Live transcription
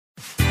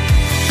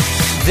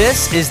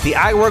This is the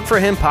I Work For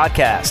Him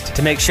podcast.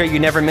 To make sure you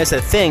never miss a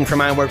thing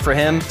from I Work For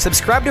Him,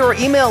 subscribe to our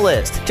email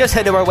list. Just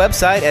head to our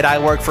website at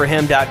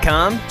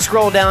iworkforhim.com,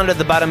 scroll down to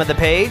the bottom of the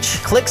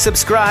page, click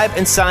subscribe,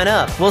 and sign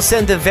up. We'll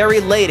send the very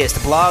latest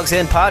blogs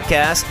and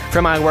podcasts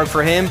from I Work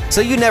For Him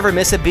so you never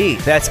miss a beat.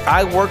 That's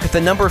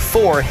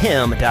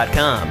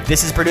iwork4him.com.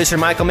 This is producer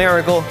Michael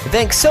Miracle.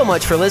 Thanks so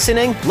much for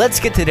listening. Let's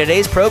get to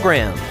today's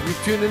program.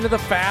 You've tuned into the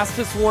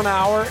fastest 1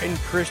 hour in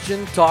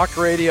Christian talk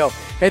radio.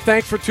 Hey,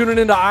 thanks for tuning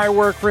into I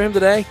Work For Him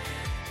today.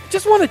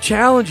 Just want to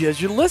challenge you as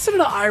you listen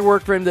to I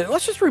Work For Him today.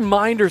 Let's just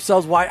remind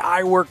ourselves why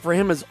I Work For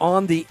Him is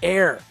on the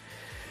air.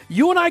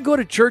 You and I go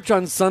to church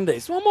on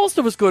Sundays. Well, most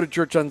of us go to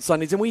church on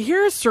Sundays, and we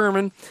hear a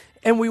sermon,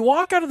 and we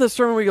walk out of the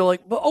sermon, we go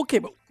like, but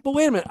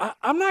wait a minute.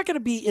 I'm not going to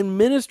be in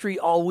ministry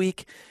all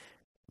week.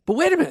 But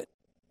wait a minute.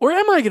 Where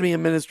am I going to be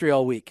in ministry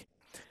all week?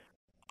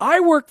 I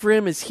Work For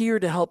Him is here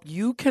to help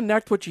you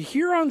connect what you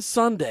hear on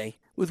Sunday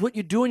with what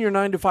you do in your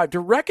 9 to 5, to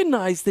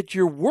recognize that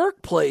your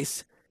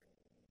workplace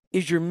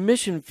is your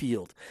mission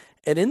field.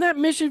 And in that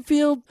mission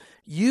field,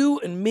 you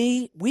and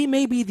me, we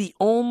may be the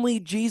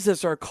only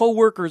Jesus our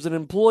coworkers and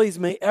employees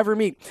may ever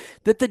meet.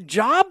 That the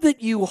job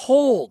that you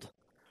hold,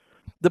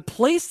 the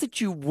place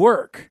that you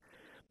work,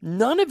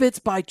 none of it's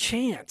by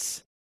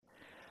chance.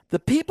 The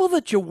people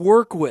that you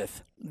work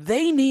with,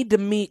 they need to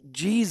meet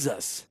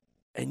Jesus,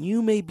 and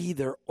you may be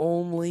their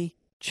only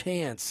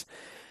chance.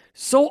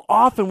 So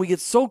often we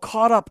get so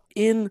caught up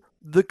in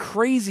the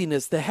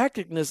craziness, the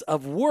hecticness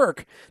of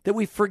work that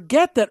we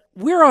forget that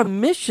we're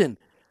on mission.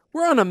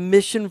 We're on a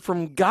mission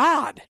from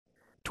God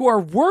to our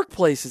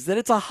workplaces, that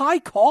it's a high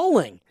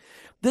calling,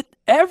 that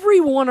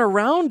everyone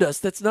around us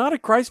that's not a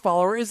Christ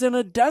follower is in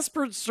a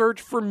desperate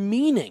search for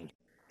meaning.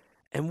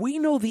 And we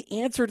know the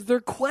answer to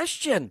their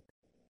question.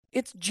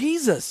 It's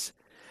Jesus.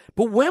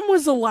 But when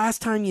was the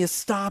last time you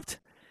stopped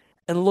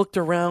and looked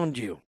around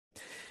you?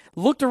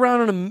 Looked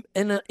around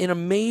in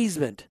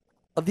amazement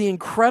of the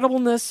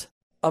incredibleness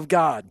of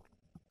God.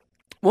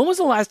 When was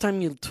the last time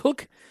you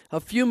took a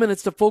few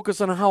minutes to focus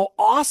on how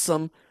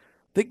awesome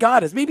that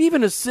God is? Maybe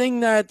even to sing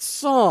that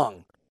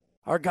song,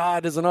 Our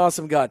God is an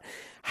Awesome God.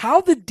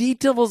 How the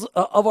details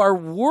of our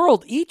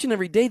world each and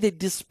every day, they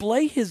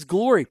display His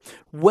glory.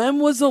 When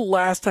was the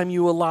last time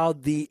you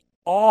allowed the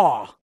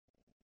awesomeness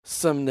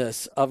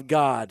of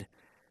God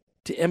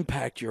to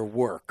impact your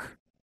work?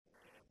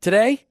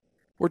 Today,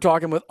 we're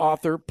talking with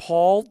author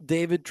Paul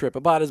David Tripp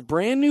about his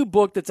brand new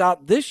book that's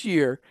out this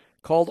year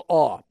called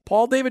Awe.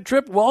 Paul David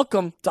Tripp,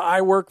 welcome to I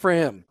Work For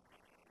Him.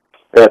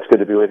 Yeah, it's good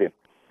to be with you.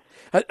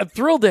 I'm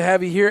thrilled to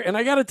have you here, and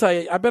I got to tell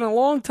you, I've been a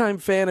longtime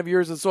fan of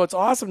yours, and so it's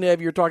awesome to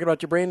have you here talking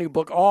about your brand new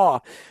book, Awe.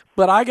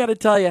 But I got to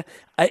tell you,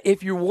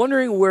 if you're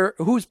wondering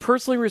who's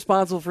personally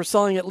responsible for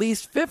selling at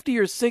least 50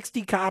 or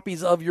 60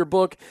 copies of your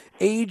book,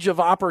 Age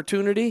of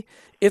Opportunity,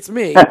 it's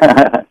me.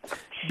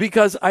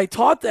 Because I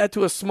taught that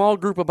to a small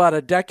group about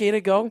a decade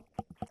ago,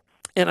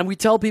 and we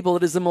tell people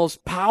it is the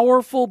most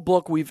powerful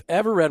book we've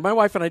ever read. My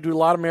wife and I do a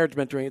lot of marriage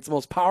mentoring. It's the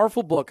most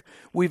powerful book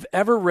we've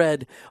ever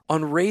read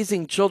on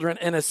raising children,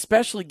 and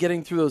especially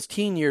getting through those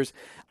teen years.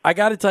 I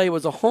got to tell you, it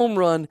was a home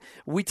run.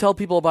 We tell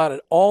people about it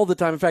all the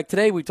time. In fact,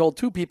 today we told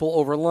 2 people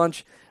over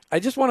lunch. I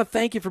just want to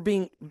thank you for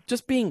being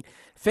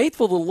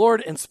faithful to the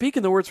Lord and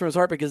speaking the words from His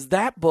heart, because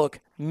that book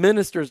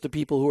ministers to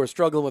people who are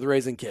struggling with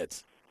raising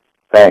kids.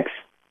 Thanks.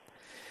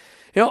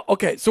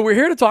 Okay, so we're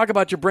here to talk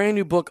about your brand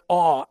new book,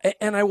 Awe,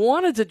 and I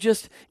wanted to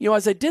just,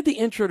 as I did the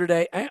intro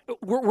today,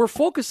 we're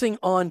focusing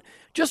on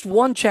just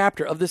one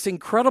chapter of this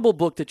incredible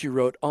book that you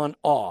wrote on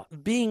awe,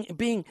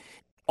 being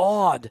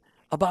awed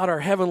about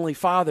our Heavenly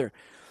Father.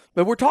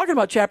 But we're talking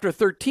about chapter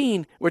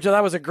 13, which I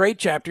thought was a great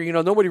chapter.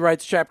 Nobody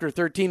writes chapter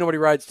 13. Nobody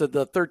writes to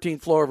the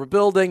 13th floor of a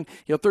building.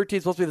 13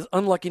 is supposed to be this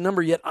unlucky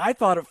number, yet I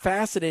thought it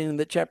fascinating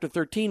that chapter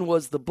 13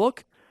 was the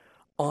book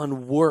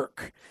on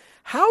work.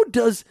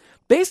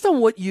 Based on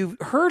what you've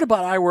heard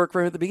about I Work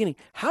For Him at the beginning,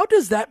 how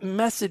does that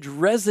message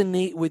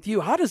resonate with you?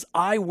 How does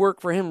I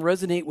Work For Him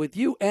resonate with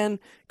you and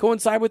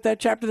coincide with that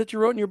chapter that you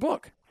wrote in your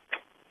book?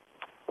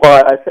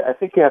 Well, I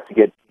think you have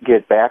to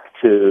get back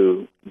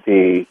to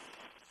the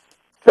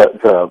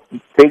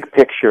big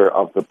picture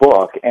of the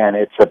book, and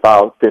it's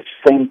about this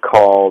thing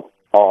called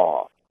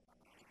awe,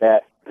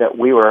 that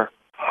we were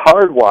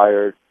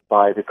hardwired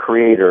by the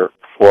Creator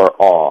for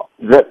awe.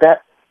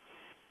 That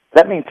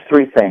means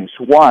 3 things.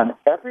 One,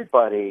 every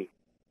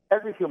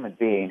human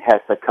being has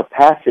the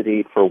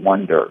capacity for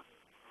wonder.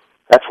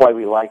 That's why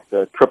we like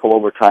the triple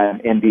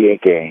overtime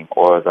NBA game,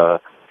 or the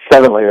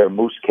 7-layer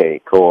mousse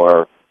cake,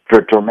 or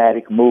the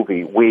dramatic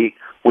movie. We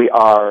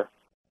are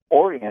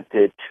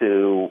oriented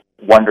to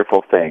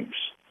wonderful things.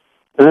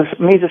 This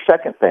means a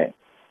second thing.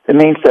 It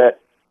means that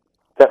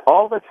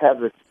all of us have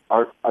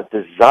a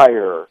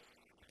desire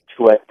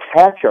to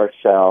attach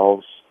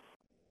ourselves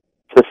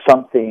to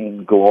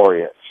something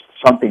glorious,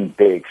 something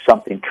big,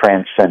 something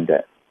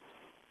transcendent.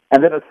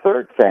 And then a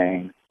third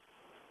thing,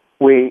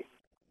 we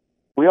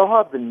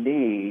all have the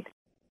need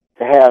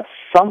to have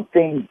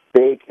something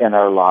big in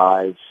our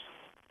lives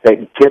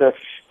that get us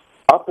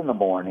up in the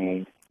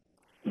morning,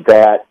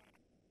 that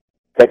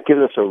that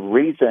gives us a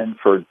reason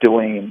for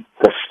doing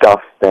the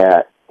stuff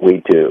that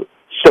we do.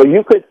 So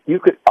you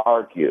could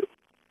argue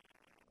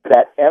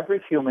that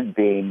every human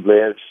being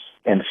lives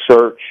in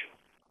search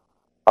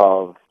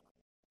of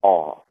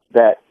awe,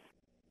 that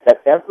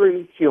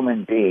every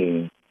human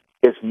being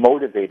is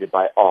motivated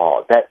by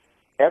awe, that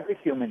every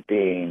human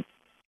being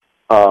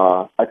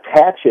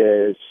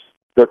attaches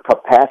their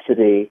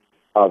capacity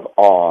of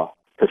awe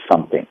to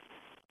something.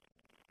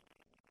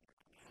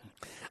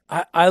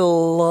 I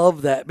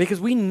love that,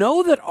 because we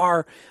know that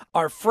our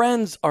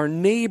friends, our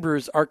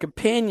neighbors, our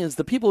companions,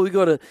 the people we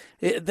go to,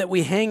 that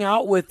we hang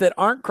out with that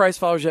aren't Christ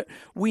followers yet,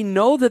 we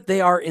know that they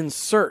are in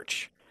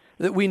search,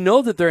 that we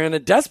know that they're in a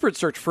desperate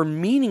search for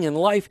meaning in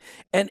life.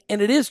 And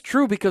it is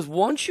true, because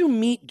once you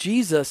meet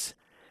Jesus,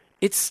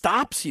 it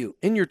stops you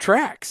in your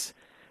tracks.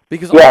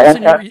 Because all of a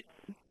sudden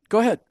go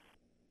ahead.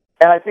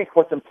 And I think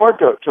what's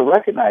important to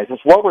recognize is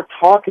what we're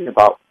talking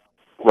about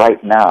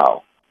right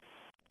now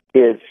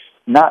is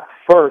not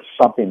first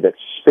something that's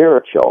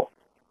spiritual.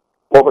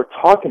 What we're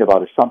talking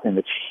about is something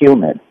that's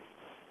human.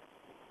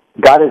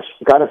 God has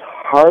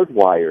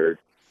hardwired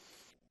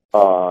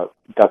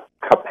the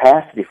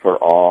capacity for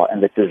awe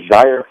and the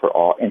desire for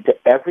awe into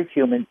every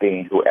human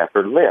being who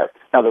ever lived.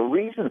 Now, the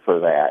reason for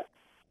that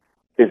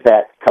is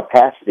that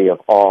capacity of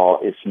awe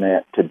is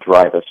meant to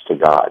drive us to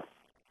God.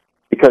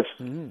 Because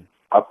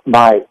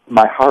my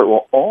heart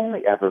will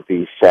only ever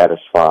be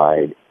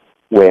satisfied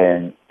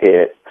when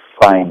it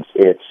finds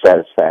its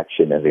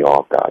satisfaction in the awe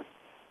of God.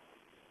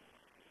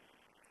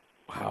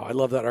 Wow, I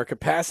love that. Our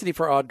capacity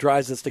for awe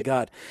drives us to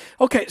God.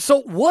 Okay, so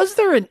was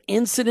there an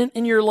incident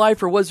in your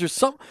life, or was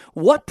there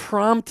what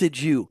prompted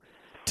you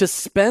to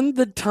spend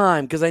the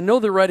time? Because I know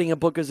that writing a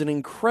book is an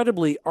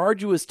incredibly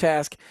arduous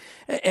task,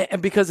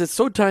 and because it's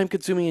so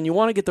time-consuming, and you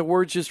want to get the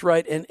words just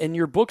right, and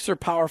your books are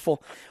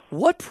powerful.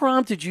 What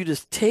prompted you to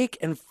take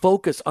and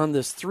focus on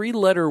this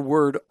 3-letter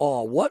word,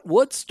 awe?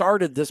 What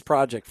started this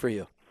project for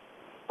you?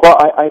 Well,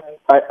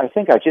 I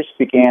think I just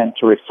began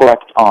to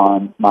reflect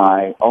on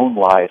my own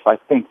life. I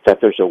think that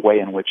there's a way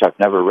in which I've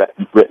never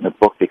written a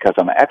book because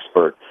I'm an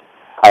expert.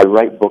 I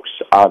write books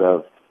out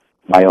of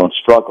my own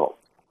struggle.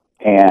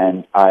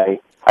 And I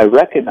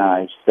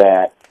recognize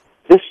that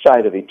this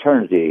side of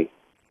eternity,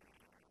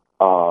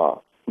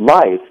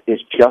 life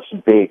is just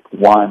big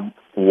one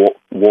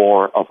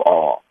war of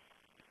awe.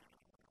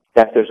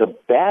 That there's a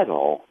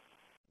battle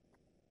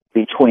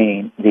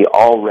between the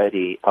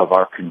already of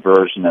our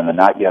conversion and the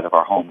not yet of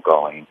our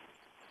homegoing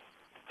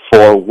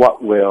for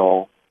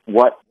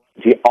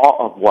the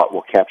awe of what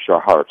will capture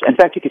our hearts. In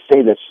fact, you could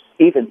say this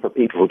even for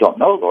people who don't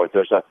know Lord.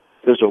 There's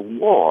a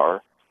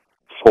war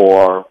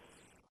for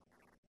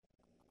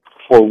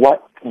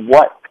what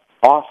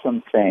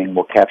awesome thing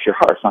will capture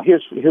hearts. Now,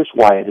 here's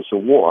why it is a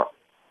war.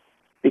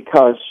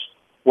 Because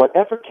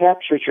whatever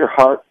captures your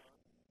heart,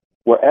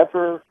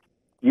 whatever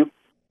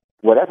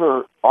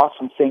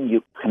awesome thing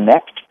you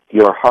connect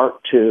your heart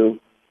to,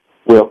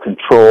 will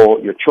control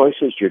your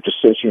choices, your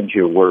decisions,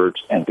 your words,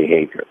 and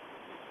behavior.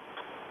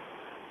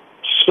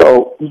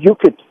 So you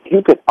could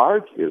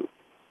argue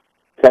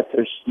that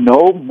there's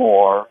no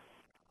more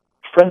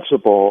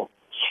principal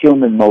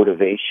human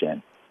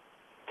motivation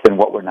than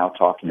what we're now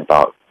talking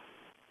about.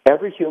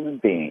 Every human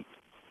being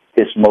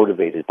is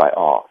motivated by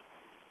awe.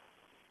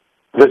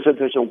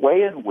 There's a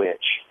way in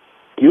which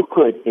you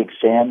could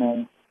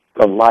examine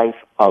the life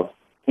of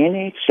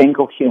any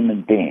single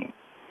human being,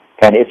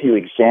 and if you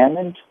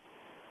examined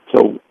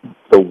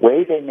the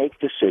way they make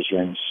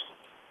decisions,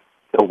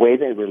 the way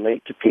they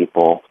relate to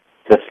people,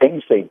 the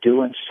things they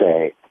do and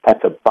say,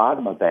 at the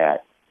bottom of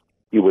that,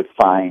 you would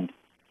find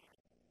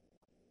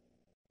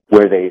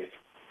where they've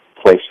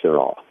placed their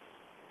all.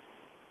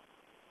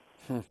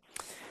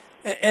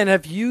 And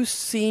have you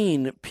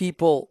seen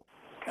people,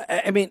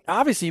 I mean,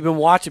 obviously you've been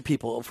watching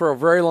people for a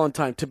very long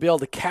time to be able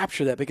to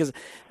capture that, because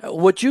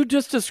what you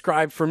just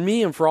described for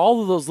me and for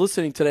all of those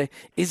listening today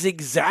is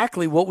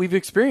exactly what we've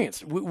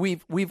experienced.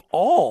 We've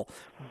all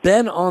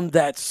been on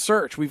that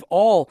search. We've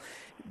all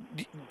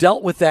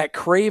dealt with that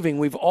craving.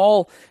 We've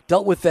all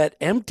dealt with that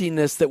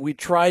emptiness that we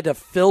try to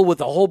fill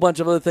with a whole bunch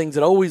of other things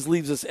that always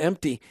leaves us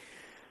empty.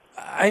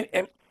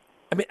 I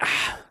mean,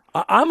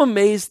 I'm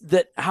amazed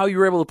that how you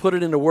were able to put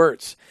it into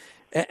words.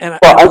 And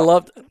I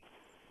loved.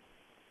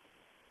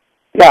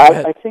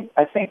 Yeah,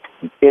 I think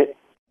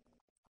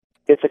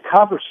it's a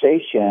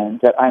conversation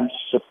that I'm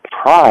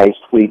surprised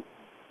we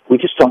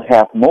just don't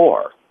have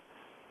more.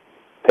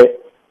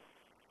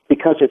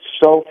 Because it's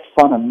so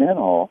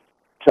fundamental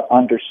to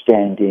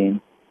understanding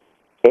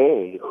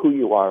A, who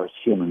you are as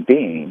a human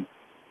being,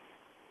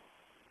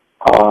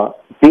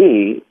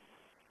 B,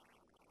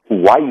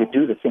 why you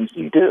do the things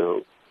you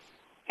do,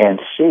 and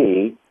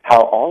C,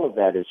 how all of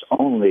that is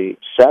only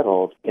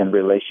settled in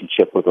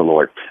relationship with the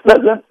Lord.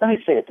 Let me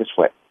say it this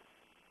way.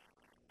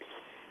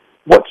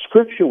 What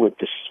Scripture would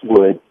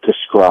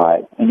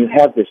describe, and you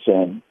have this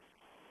in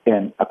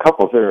a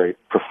couple of very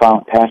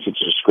profound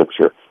passages of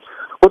Scripture,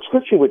 what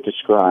Scripture would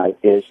describe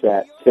is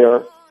that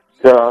there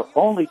are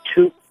only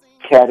two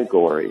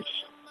categories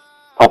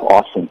of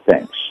awesome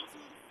things.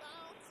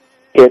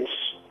 It's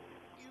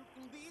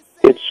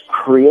It's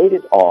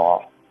created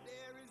awe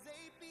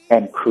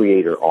and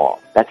creator awe.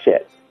 That's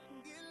it.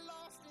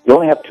 You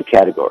only have two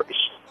categories.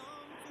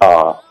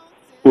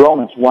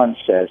 Romans 1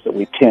 says that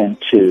we tend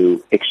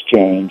to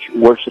exchange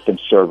worship and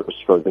service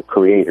for the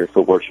Creator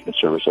for worship and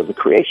service of the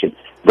creation.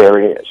 There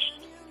it is.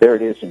 There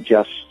it is in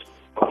just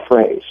a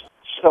phrase.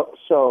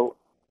 So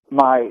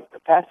my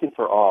capacity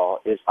for awe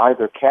is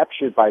either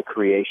captured by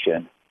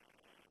creation,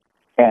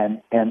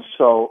 and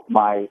so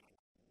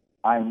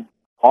I'm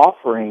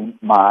offering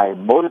my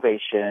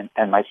motivation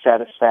and my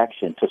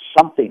satisfaction to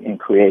something in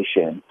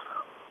creation,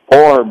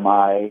 or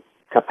my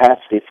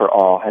capacity for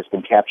awe has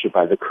been captured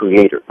by the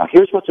Creator. Now,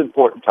 here's what's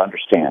important to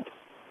understand.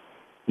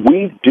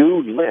 We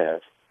do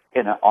live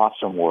in an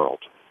awesome world.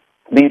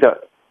 I mean,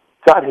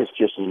 God has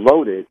just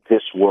loaded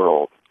this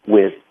world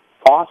with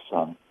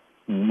awesome,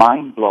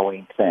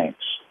 mind-blowing things.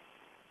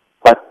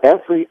 But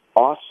every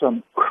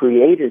awesome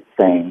created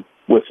thing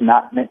was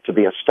not meant to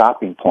be a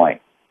stopping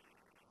point,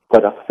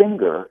 but a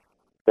finger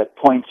that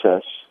points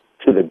us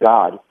to the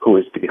God who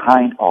is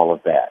behind all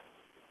of that.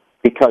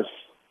 Because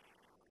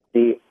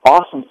the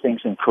awesome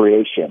things in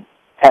creation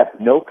have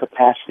no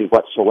capacity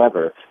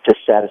whatsoever to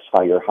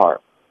satisfy your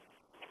heart,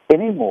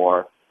 any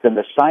more than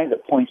the sign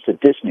that points to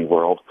Disney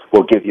World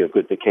will give you a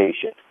good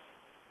vacation.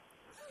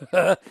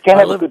 Can't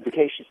have a good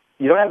vacation.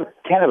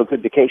 Can't have a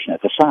good vacation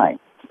at the sign,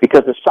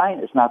 because the sign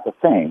is not the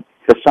thing.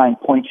 The sign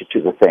points you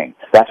to the thing.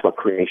 That's what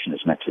creation is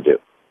meant to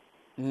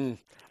do.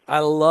 I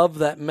love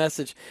that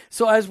message.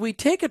 So as we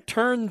take a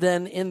turn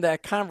then in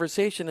that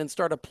conversation and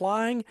start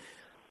applying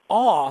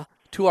awe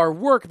to our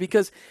work,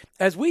 because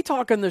as we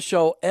talk on the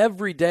show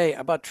every day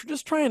about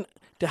just trying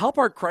to help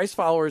our Christ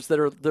followers that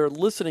are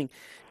listening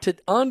to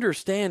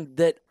understand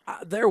that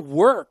their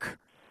work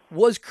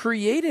was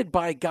created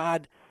by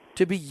God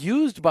to be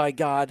used by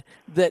God,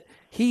 that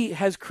He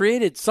has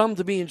created some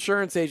to be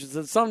insurance agents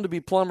and some to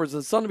be plumbers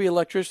and some to be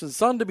electricians,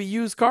 some to be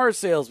used car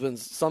salesmen,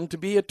 some to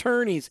be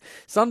attorneys,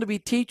 some to be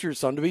teachers,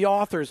 some to be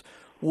authors.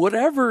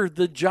 Whatever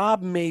the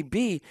job may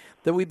be,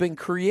 that we've been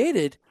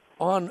created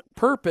on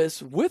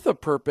purpose, with a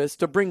purpose,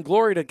 to bring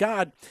glory to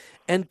God,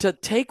 and to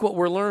take what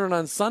we're learning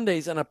on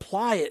Sundays and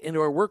apply it into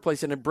our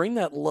workplace, and to bring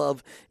that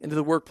love into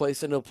the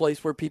workplace, into a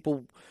place where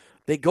people,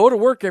 they go to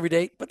work every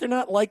day, but they're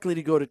not likely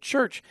to go to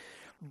church.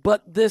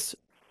 But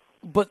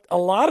a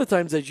lot of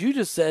times, as you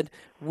just said,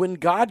 when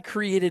God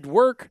created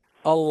work,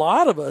 a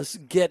lot of us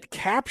get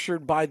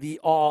captured by the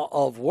awe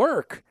of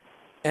work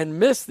and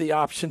miss the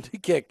option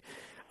to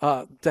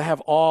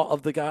have awe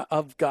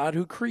of God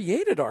who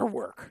created our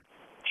work.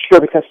 Sure,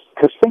 because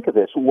think of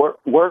this: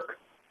 work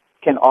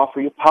can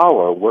offer you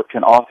power. Work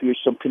can offer you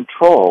some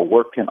control.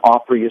 Work can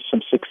offer you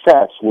some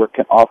success. Work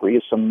can offer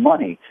you some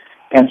money,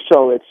 and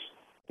so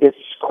it's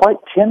quite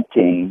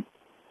tempting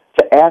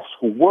to ask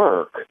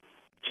work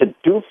to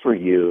do for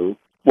you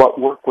what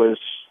work was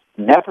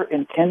never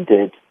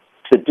intended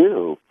to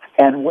do.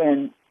 And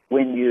when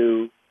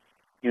you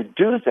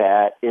do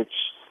that,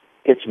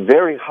 it's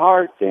very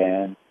hard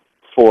then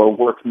for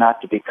work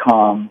not to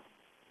become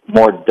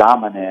more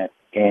dominant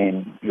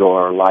in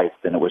your life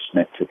than it was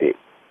meant to be.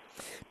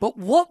 But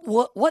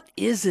what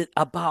is it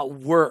about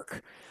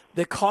work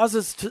that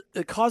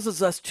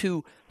causes us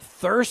to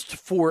thirst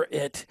for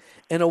it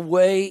in a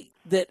way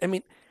that, I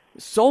mean,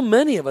 so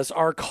many of us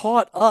are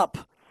caught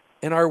up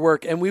in our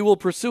work, and we will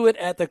pursue it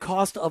at the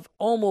cost of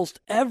almost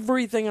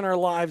everything in our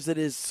lives that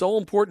is so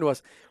important to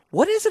us.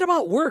 What is it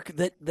about work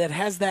that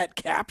has that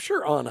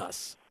capture on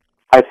us?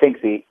 I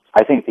think the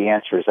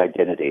answer is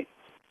identity.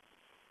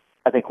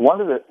 I think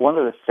one of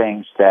the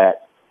things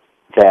that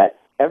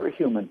every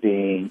human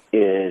being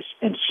is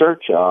in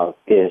search of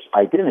is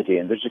identity,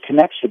 and there's a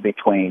connection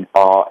between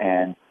awe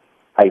and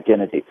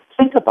identity.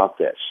 Think about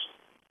this.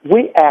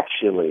 We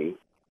actually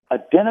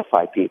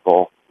identify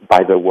people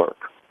by their work.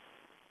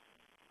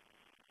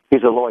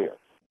 He's a lawyer.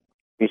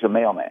 He's a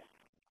mailman.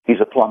 He's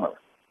a plumber.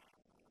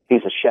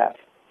 He's a chef.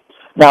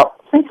 Now,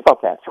 think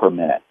about that for a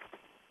minute.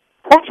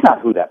 That's not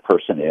who that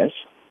person is.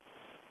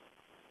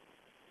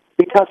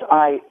 Because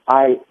I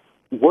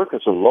work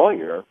as a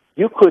lawyer,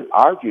 you could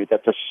argue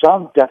that the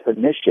sum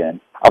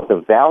definition of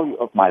the value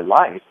of my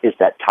life is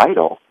that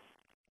title.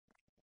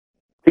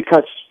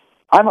 Because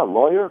I'm a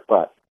lawyer,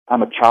 but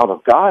I'm a child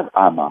of God.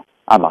 I'm a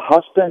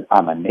husband.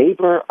 I'm a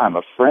neighbor. I'm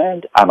a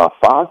friend. I'm a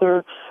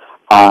father.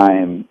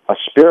 I'm a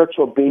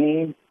spiritual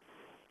being.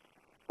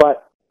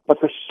 But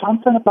there's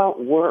something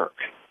about work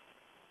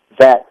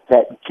that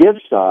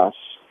gives us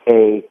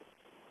a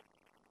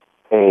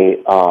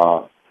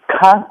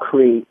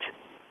concrete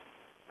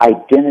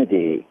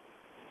identity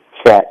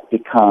that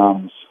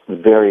becomes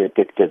very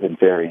addictive and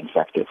very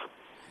infective.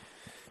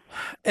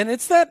 And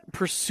it's that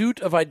pursuit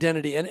of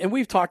identity. And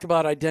we've talked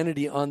about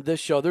identity on this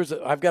show.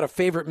 I've got a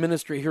favorite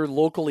ministry here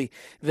locally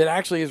that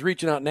actually is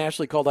reaching out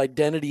nationally called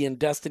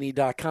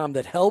identityanddestiny.com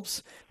that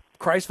helps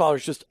Christ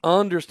followers just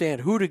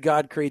understand, who did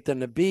God create them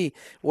to be?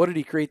 What did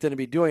He create them to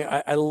be doing?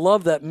 I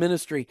love that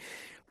ministry.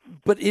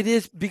 But it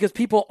is because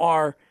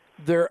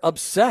they're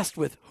obsessed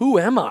with, who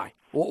am I?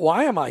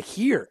 Why am I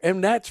here?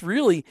 And that's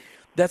really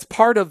that's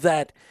part of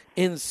that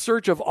in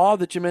search of awe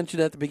that you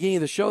mentioned at the beginning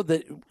of the show,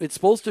 that it's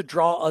supposed to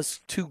draw us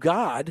to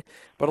God,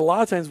 but a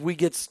lot of times we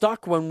get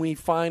stuck when we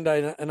find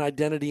an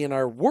identity in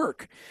our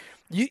work.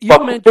 You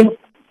mentioned.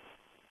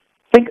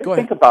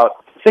 Think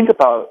about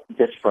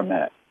this for a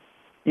minute.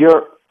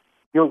 Your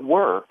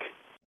work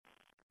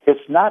is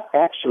not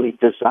actually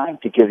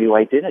designed to give you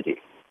identity.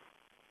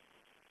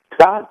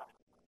 God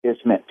is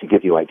meant to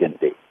give you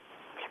identity.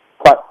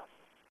 But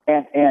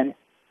and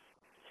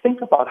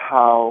think about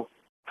how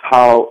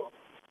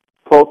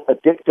both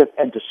addictive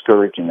and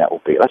discouraging that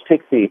will be. Let's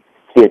take the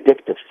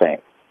addictive thing.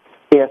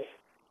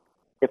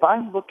 If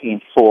I'm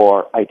looking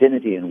for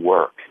identity in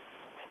work,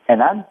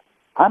 and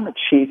I'm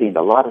achieving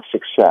a lot of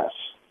success,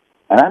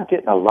 and I'm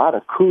getting a lot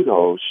of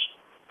kudos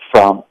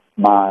from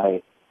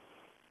my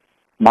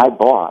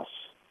boss,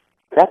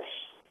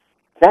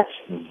 that's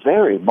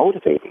very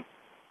motivating,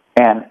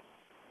 and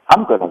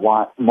I'm going to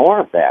want more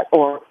of that.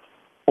 Or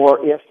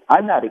if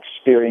I'm not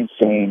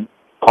experiencing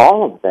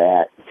all of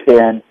that,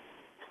 then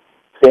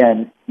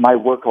my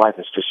work life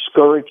is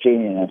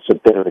discouraging and it's a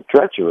bit of a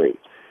drudgery.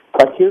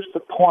 But here's the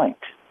point.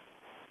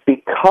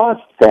 Because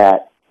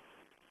that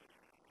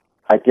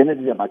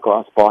identity that my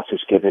boss has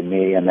given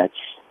me and that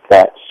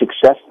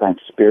success that I'm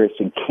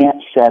experiencing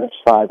can't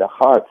satisfy the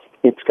heart,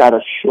 it's got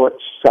a short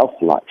shelf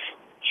life.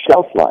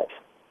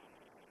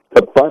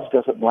 The buzz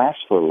doesn't last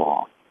for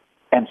long.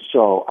 And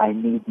so I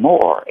need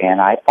more,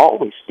 and I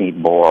always need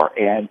more,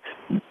 and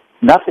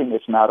nothing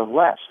is not a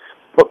less.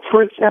 But,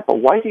 for example,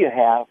 why do you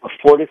have a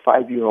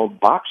 45-year-old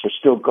boxer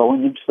still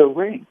going into the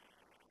ring?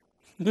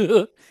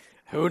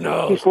 Who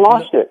knows? He's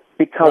lost it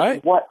because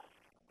right?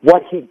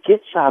 what he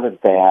gets out of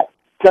that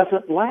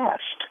doesn't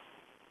last.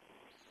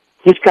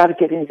 He's got to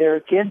get in there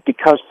again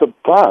because the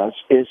buzz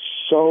is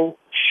so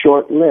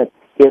short-lived.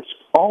 It's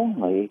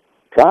only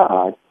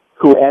God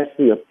who has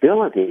the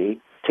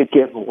ability to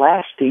give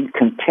lasting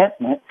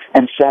contentment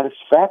and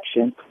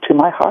satisfaction to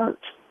my heart.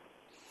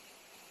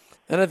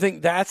 And I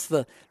think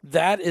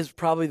that is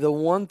probably the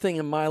one thing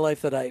in my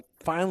life that I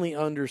finally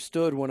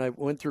understood when I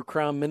went through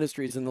Crown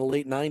Ministries in the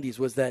late 90s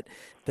was that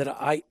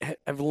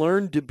I've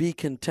learned to be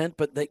content,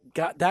 but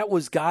that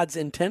was God's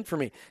intent for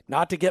me,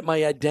 not to get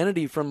my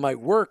identity from my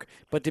work,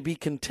 but to be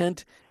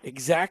content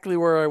exactly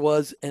where I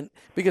was. And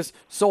because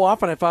so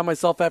often I found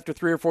myself after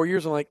 3 or 4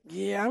 years, I'm like,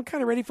 yeah, I'm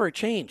kind of ready for a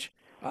change.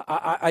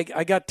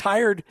 I got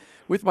tired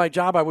with my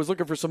job. I was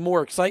looking for some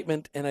more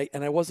excitement, and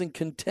I wasn't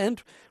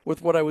content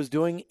with what I was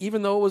doing,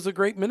 even though it was a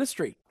great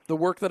ministry, the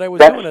work that I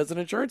was doing as an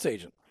insurance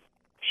agent.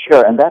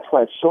 Sure, and that's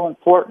why it's so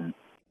important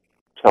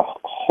to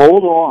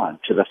hold on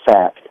to the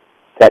fact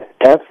that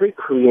every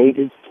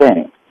created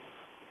thing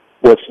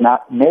was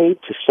not made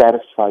to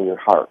satisfy your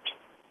heart.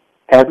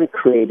 Every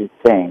created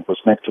thing was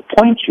meant to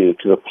point you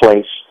to the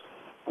place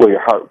where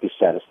your heart would be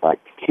satisfied.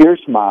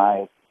 Here's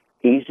my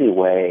easy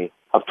way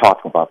of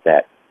talking about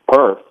that.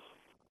 Earth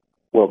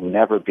will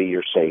never be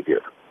your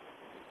savior.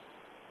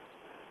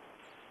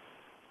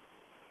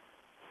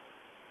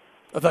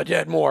 I thought you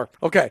had more.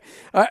 Okay.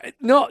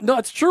 No,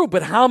 it's true.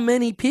 But how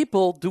many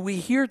people do we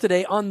hear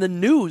today on the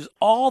news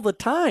all the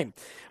time?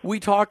 We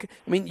talk,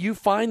 you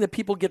find that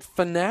people get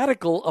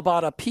fanatical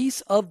about a piece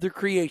of the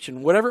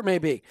creation, whatever it may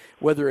be,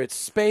 whether it's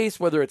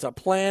space, whether it's a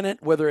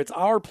planet, whether it's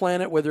our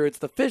planet, whether it's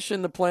the fish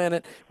in the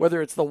planet,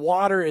 whether it's the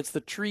water, it's the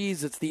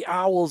trees, it's the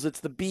owls, it's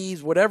the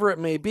bees, whatever it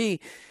may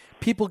be.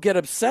 People get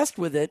obsessed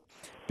with it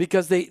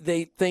because they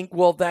think,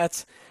 well,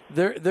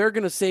 they're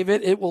going to save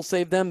it. It will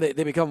save them. They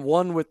become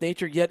one with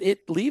nature, yet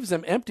it leaves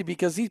them empty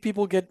because these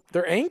people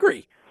they're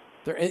angry.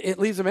 It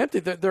leaves them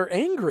empty. They're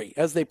angry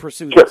as they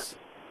pursue this.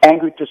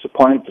 Angry,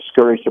 disappointed,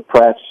 discouraged,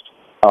 depressed,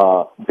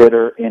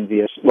 bitter,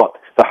 envious. Look,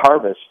 the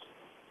harvest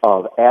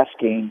of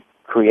asking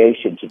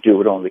creation to do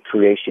what only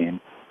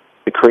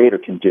the Creator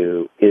can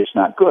do is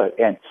not good.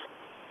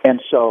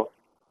 And so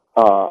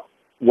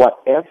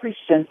what every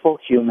sinful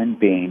human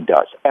being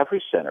does,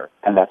 every sinner,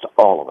 and that's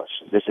all of us,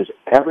 this is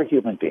every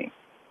human being,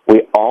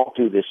 we all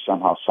do this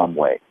somehow, some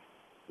way.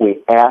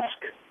 We ask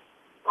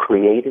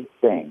created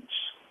things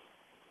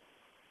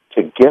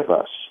to give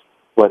us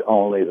what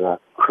only the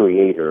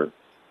Creator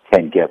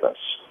can give us.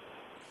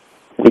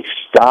 We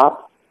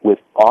stop with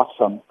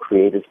awesome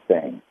created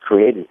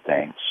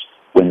things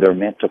when they're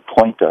meant to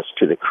point us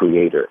to the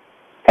Creator.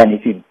 And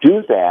if you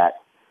do that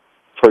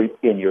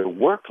in your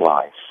work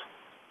life,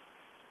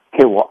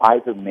 it will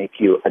either make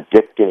you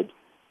addicted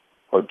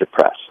or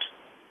depressed.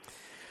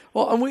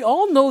 Well, and we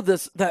all know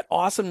that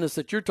awesomeness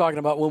that you're talking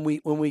about when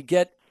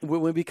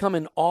we become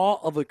in awe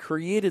of a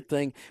created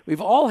thing.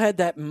 We've all had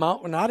that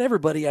mountain, not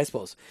everybody, I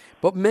suppose,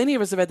 but many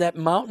of us have had that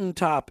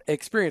mountaintop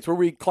experience where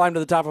we climb to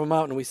the top of a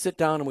mountain and we sit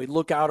down and we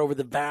look out over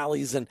the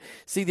valleys and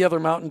see the other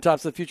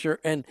mountaintops of the future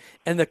and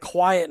the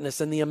quietness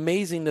and the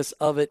amazingness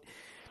of it.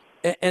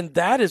 And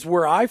that is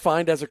where I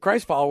find, as a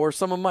Christ follower,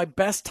 some of my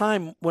best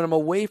time when I'm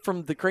away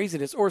from the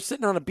craziness or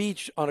sitting on a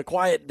beach on a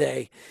quiet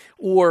day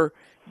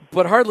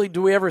but hardly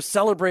do we ever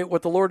celebrate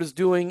what the Lord is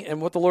doing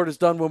and what the Lord has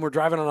done when we're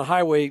driving on a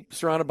highway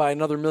surrounded by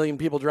another million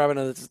people driving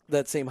on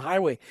that same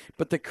highway.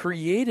 But the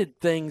created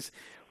things,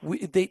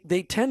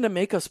 they tend to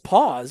make us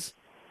pause,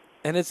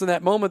 and it's in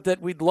that moment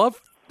that we'd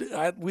love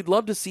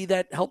to see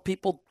that help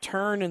people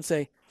turn and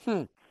say,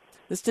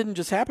 this didn't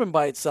just happen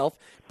by itself.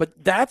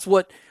 But that's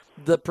what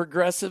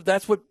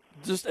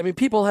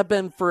people have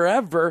been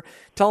forever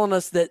telling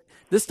us that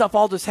this stuff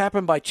all just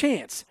happened by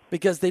chance,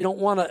 because they don't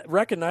want to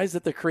recognize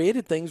that the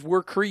created things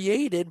were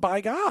created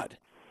by God.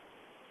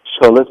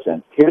 So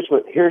listen, here's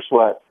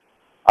what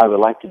I would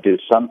like to do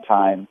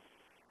sometime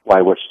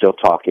while we're still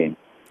talking.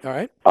 All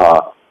right.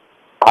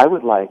 I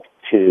would like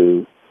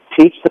to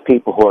teach the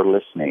people who are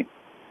listening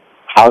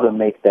how to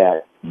make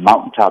that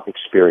mountaintop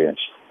experience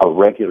a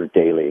regular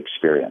daily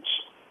experience.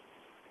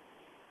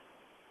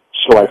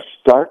 So I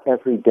start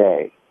every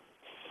day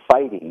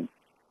fighting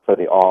for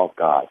the awe of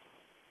God,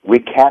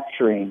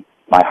 recapturing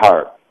my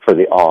heart for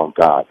the awe of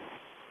God,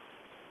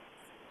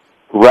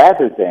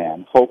 rather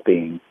than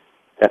hoping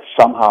that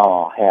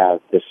somehow I'll have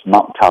this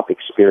mountaintop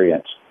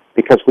experience,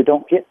 because we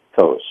don't get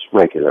those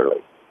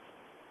regularly.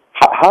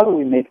 How do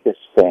we make this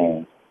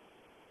thing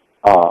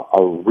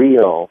a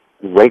real,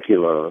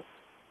 regular,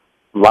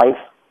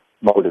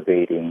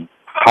 life-motivating,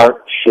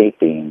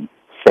 heart-shaping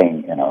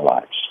thing in our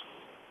lives?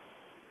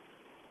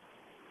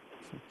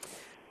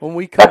 When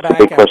we come back,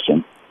 that's a big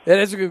question. That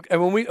is a good,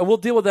 and we'll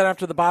deal with that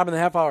after the bottom of the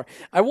half hour.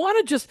 I want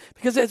to just,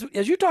 because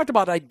as you talked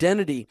about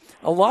identity,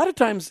 a lot of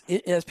times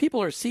as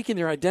people are seeking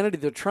their identity,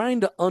 they're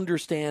trying to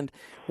understand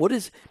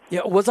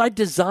was I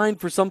designed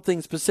for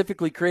something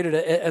specifically created?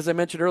 As I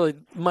mentioned earlier,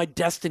 my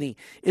destiny.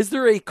 Is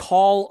there a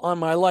call on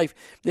my life?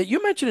 That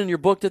you mentioned in your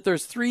book that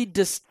there's 3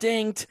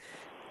 distinct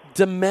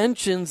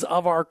dimensions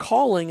of our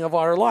calling of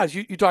our lives.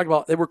 You talk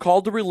about they were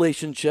called to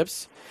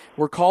relationships,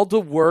 we're called to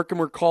work, and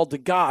we're called to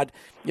God.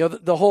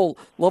 The whole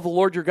love the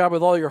Lord your God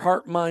with all your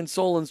heart, mind,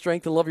 soul, and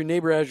strength, and love your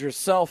neighbor as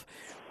yourself.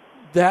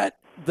 That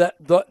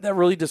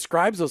really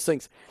describes those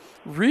things.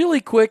 Really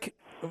quick,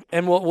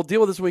 and we'll deal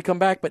with this when we come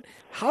back. But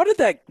how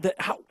did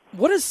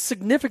what is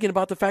significant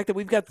about the fact that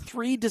we've got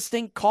 3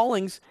 distinct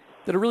callings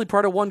that are really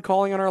part of one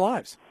calling on our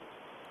lives?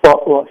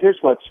 Well, here's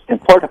what's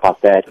important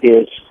about that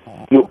is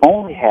you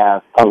only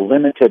have a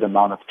limited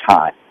amount of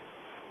time.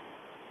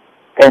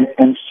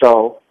 And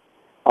so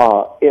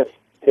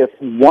if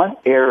one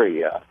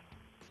area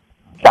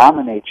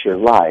dominates your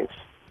life,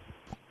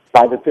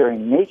 by the very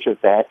nature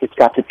of that, it's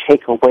got to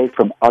take away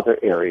from other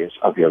areas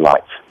of your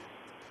life.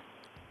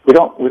 We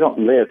don't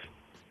live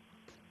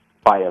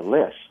by a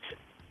list.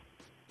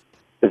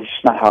 It's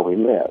not how we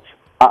live.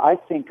 I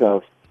think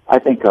of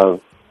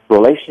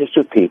relationships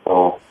with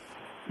people,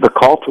 the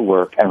call to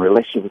work, and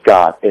relationship with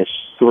God as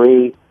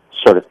 3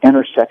 sort of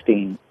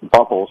intersecting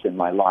bubbles in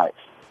my life.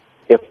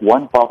 If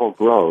one bubble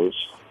grows,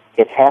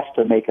 it has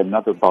to make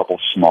another bubble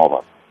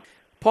smaller.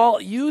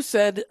 Paul, you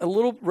said a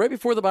little right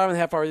before the bottom of the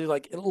half hour, you're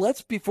like,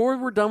 before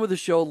we're done with the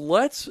show,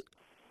 let's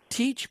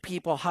teach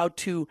people how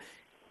to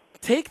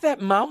take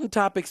that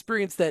mountaintop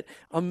experience, that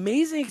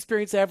amazing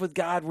experience they have with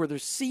God, where they're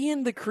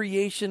seeing the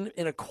creation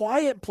in a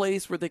quiet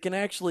place where they can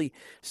actually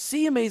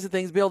see amazing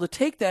things, be able to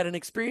take that and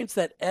experience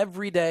that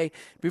every day.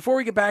 Before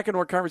we get back into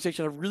our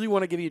conversation, I really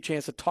want to give you a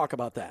chance to talk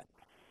about that.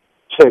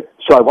 So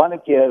I want to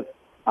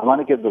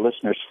give the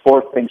listeners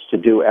 4 things to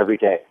do every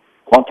day.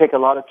 Won't take a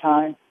lot of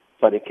time,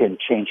 but it can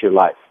change your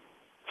life.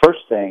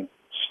 First thing,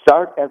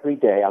 start every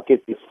day. I'll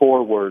give you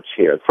 4 words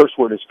here. The first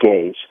word is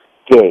gaze.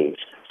 Gaze.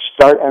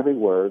 Start every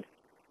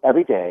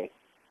day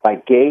by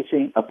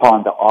gazing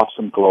upon the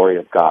awesome glory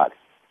of God.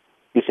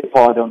 You say,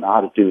 Paul, I don't know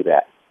how to do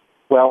that.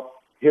 Well,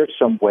 here's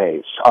some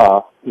ways.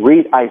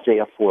 Read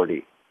Isaiah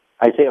 40.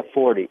 Isaiah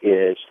 40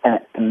 is an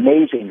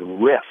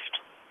amazing riff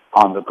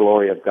on the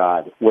glory of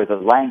God, where the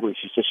language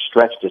is just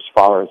stretched as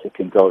far as it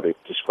can go to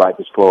describe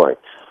His glory.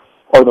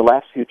 Or the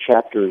last few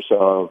chapters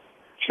of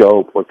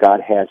Job, where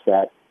God has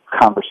that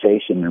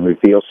conversation and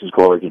reveals His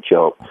glory to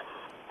Job.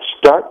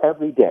 Start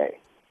every day.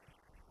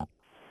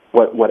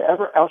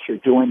 Whatever else you're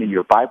doing in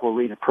your Bible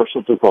reading,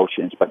 personal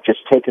devotions, but just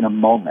taking a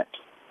moment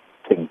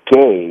to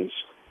gaze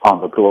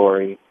on the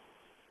glory,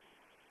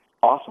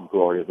 awesome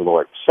glory of the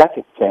Lord.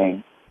 Second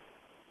thing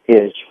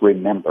is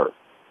remember.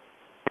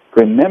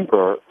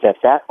 Remember that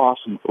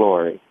awesome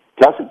glory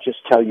doesn't just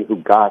tell you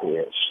who God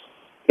is.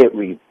 It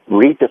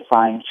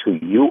redefines who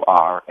you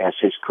are as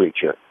His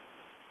creature.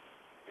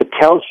 It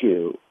tells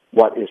you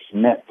what is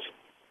meant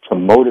to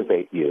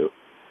motivate you,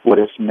 what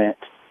is meant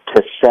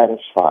to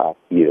satisfy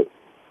you.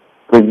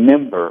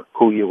 Remember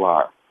who you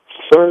are.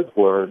 Third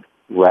word,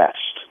 rest.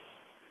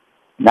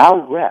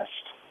 Now rest,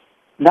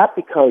 not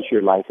because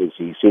your life is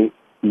easy,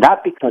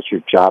 not because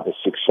your job is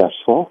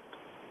successful,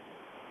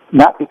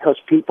 not because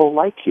people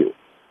like you,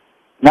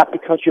 not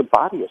because your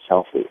body is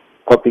healthy,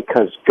 but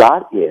because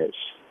God is.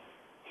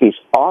 He's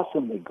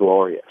awesomely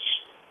glorious,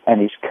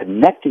 and He's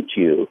connected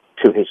you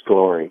to His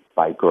glory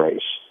by grace.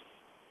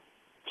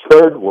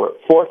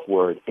 Fourth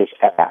word is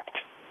act.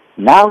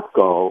 Now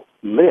go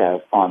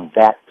live on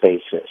that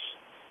basis.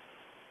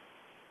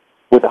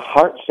 With a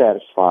heart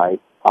satisfied,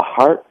 a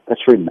heart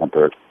that's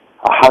remembered,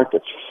 a heart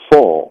that's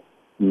full,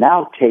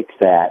 now take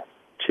that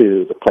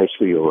to the place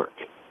where you work.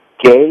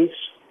 Gaze,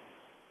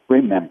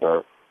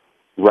 remember,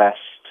 rest,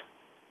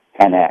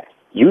 and act.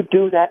 You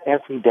do that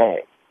every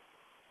day,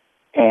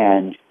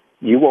 and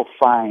you will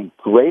find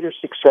greater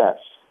success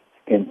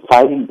in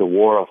fighting the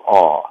war of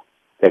awe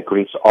that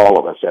greets all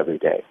of us every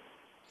day.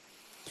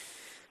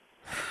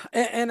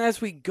 And as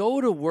we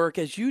go to work,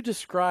 as you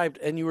described,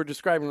 and you were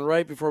describing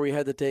right before we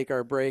had to take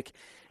our break,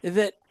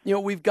 that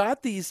we've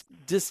got these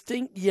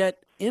distinct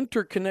yet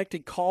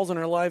interconnected calls in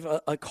our life: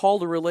 a call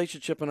to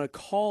relationship, and a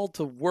call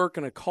to work,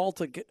 and a call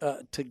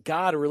to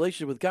God, a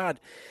relationship with God.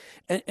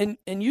 And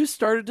you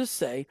started to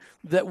say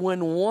that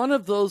when one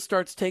of those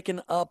starts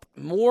taking up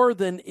more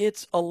than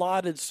its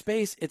allotted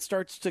space, it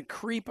starts to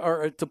creep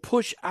or to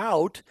push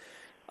out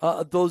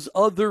those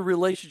other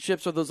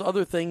relationships or those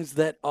other things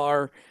that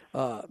are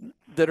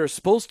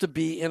supposed to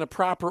be in a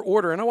proper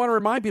order. And I want to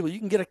remind people, you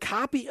can get a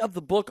copy of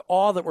the book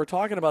Awe that we're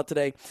talking about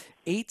today,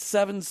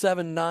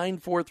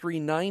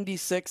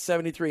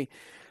 877-943-9673.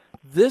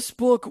 This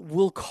book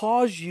will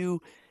cause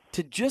you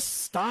to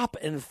just stop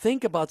and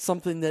think about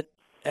something that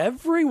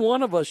every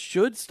one of us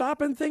should stop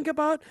and think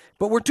about,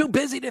 but we're too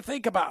busy to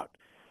think about.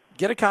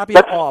 Get a copy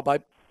of Awe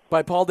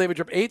by Paul David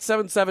Tripp,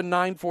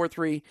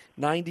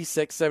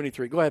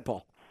 877-943-9673. Go ahead,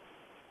 Paul.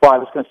 Well, I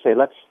was going to say,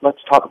 let's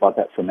talk about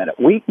that for a minute.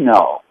 We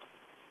know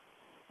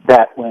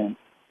that when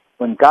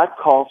God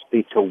calls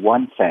me to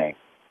one thing,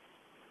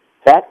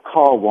 that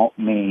call won't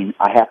mean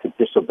I have to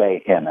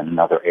disobey him in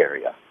another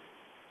area.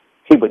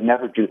 He would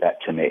never do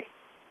that to me.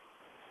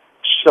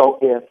 So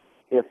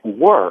if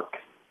work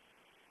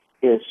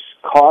is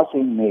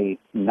causing me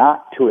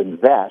not to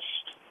invest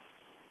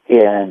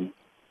in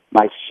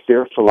my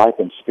spiritual life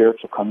and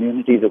spiritual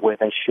community the way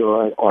I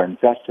should, or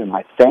invest in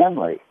my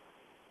family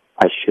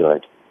I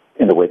should,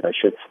 in the way that I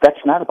should,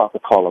 that's not about the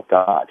call of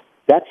God.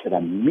 That's an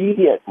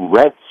immediate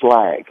red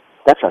flag.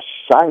 That's a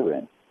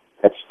siren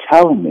that's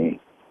telling me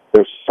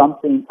there's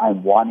something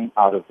I'm wanting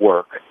out of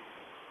work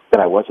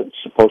that I wasn't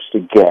supposed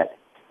to get.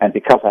 And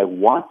because I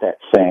want that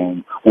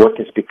thing, work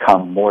has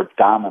become more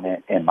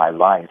dominant in my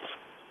life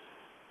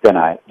than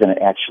it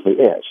actually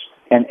is.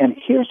 And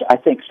here's, I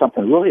think,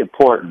 something really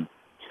important.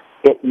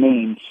 It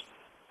means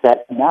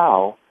that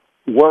now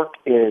work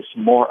is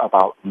more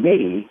about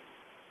me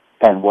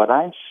and what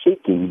I'm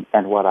seeking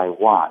and what I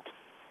want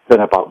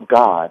than about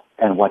God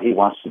and what he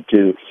wants to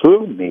do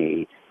through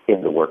me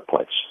in the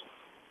workplace.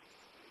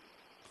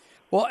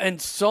 Well,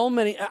 and so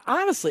many,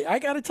 honestly, I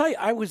got to tell you,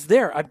 I was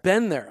there. I've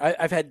been there.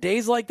 I've had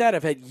days like that.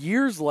 I've had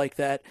years like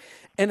that.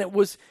 And it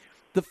was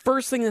the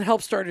first thing that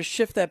helped start to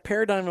shift that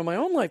paradigm in my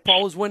own life,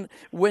 Paul, was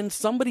when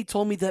somebody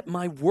told me that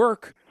my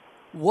work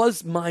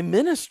was my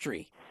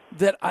ministry.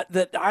 That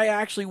I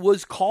actually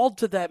was called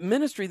to that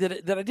ministry,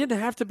 that I didn't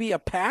have to be a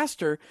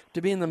pastor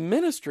to be in the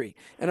ministry.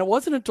 And it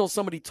wasn't until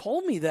somebody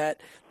told me that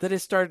I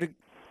started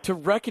to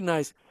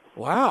recognize,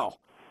 wow,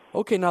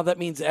 okay, now that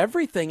means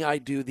everything I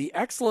do, the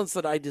excellence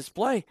that I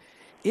display,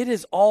 it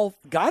is all,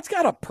 God's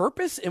got a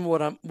purpose in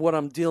what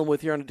I'm dealing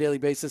with here on a daily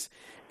basis.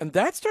 And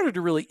that started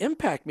to really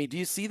impact me. Do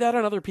you see that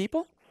on other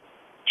people?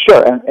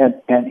 Sure,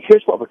 and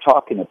here's what we're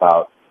talking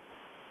about.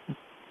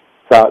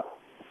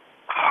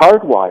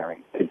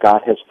 Hardwiring that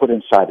God has put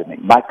inside of me,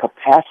 my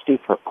capacity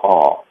for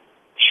awe,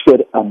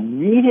 should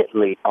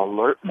immediately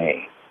alert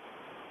me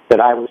that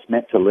I was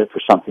meant to live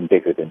for something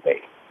bigger than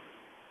me.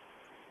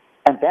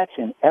 And that's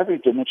in every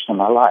dimension of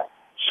my life.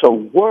 So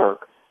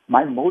work,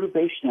 my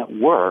motivation at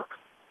work,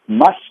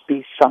 must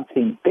be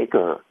something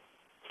bigger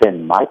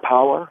than my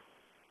power,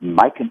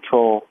 my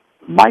control,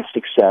 my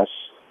success,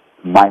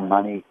 my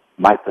money,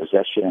 my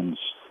possessions,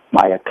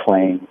 my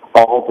acclaim,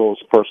 all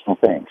those personal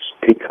things,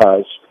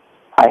 because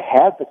I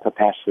have the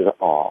capacity of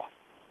awe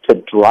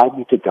to drive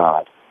me to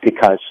God,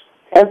 because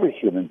every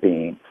human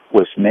being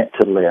was meant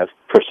to live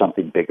for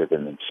something bigger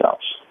than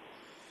themselves.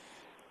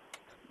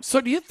 So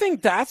do you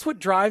think that's what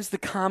drives the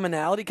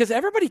commonality? Because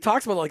everybody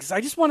talks about like, I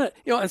just want to,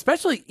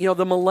 especially,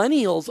 the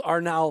millennials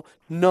are now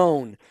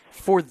known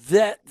for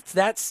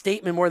that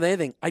statement more than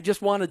anything. I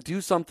just want to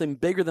do something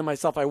bigger than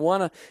myself. I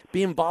want to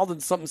be involved in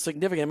something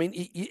significant. I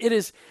mean, it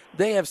is,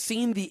 they have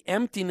seen the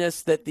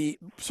emptiness that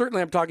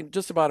certainly I'm talking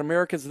just about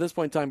Americans at this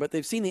point in time, but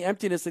they've seen the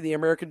emptiness that the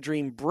American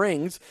dream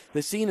brings.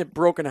 They've seen it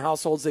broken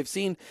households. They've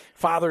seen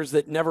fathers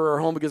that never are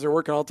home because they're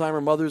working all the time,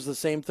 or mothers the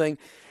same thing.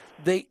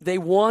 They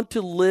want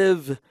to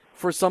live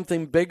for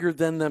something bigger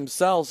than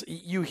themselves.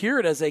 You hear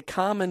it as a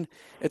common,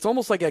 it's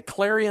almost like a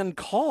clarion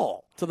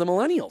call to the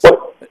millennials.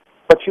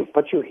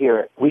 But you hear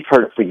it. We've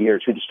heard it for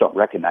years. We just don't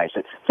recognize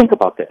it. Think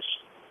about this.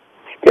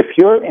 If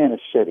you're in a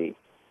city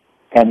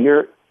and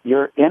your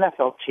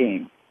NFL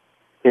team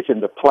is in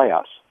the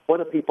playoffs, what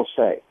do people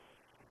say?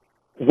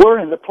 We're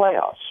in the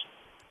playoffs.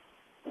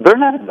 They're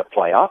not in the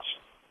playoffs.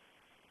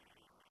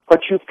 But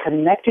you've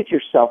connected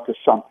yourself to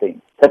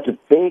something that's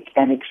big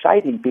and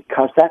exciting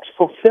because that's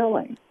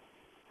fulfilling.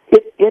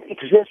 It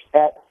exists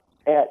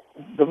at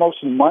the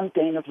most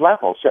mundane of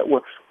levels, that we're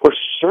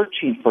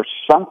searching for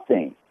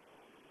something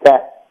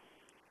that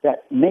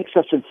makes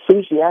us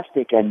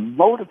enthusiastic and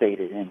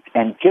motivated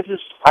and gives us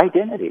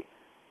identity.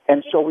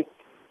 And so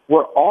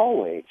we're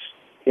always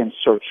in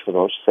search for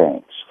those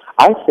things.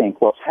 I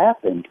think what's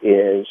happened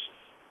is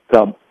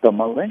the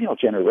millennial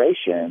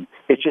generation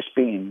is just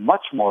being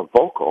much more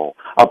vocal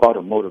about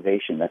a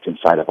motivation that's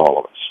inside of all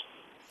of us.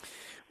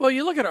 Well,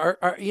 you look at our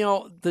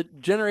the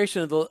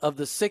generation of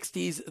the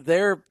 60s,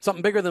 they're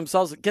something bigger than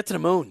themselves, get to the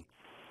moon.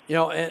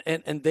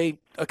 And they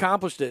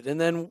accomplished it. And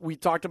then we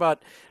talked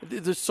about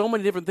there's so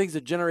many different things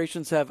that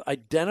generations have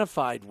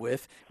identified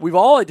with. We've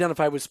all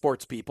identified with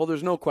sports people.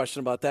 There's no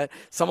question about that.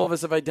 Some of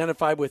us have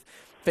identified with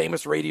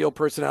famous radio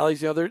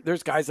personalities.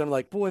 There's guys that I'm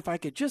like, boy, if I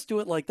could just do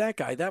it like that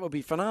guy, that would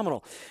be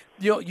phenomenal.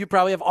 You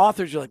probably have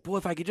authors. You're like, boy,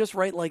 if I could just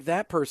write like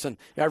that person.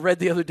 I read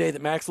the other day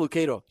that Max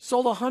Lucado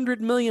sold 100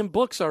 million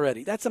books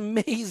already. That's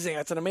amazing.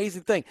 That's an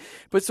amazing thing.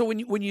 But so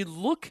when you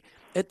look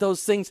at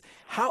those things,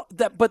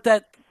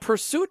 that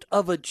pursuit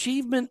of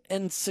achievement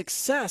and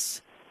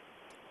success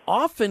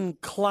often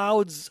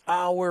clouds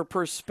our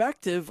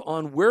perspective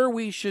on where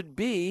we should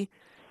be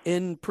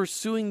in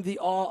pursuing the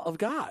awe of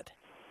God.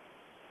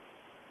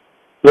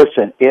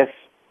 Listen, if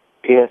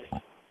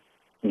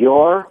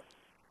you're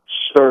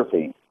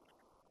serving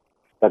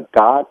the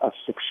God of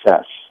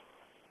success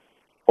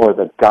or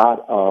the God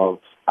of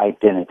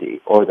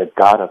identity or the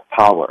God of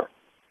power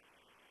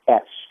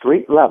at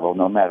street level,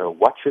 no matter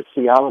what your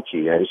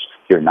theology is,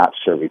 you're not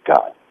serving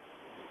God.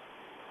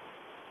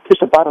 Just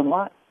the bottom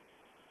line.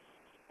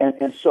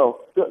 And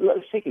so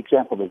let's take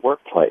example the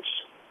workplace.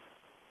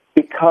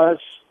 Because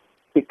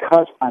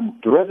I'm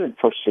driven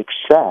for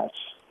success,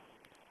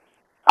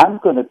 I'm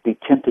going to be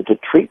tempted to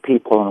treat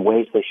people in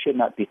ways they should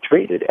not be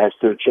treated, as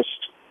they're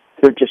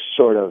just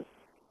sort of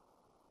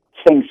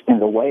things in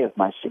the way of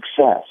my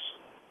success.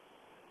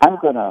 I'm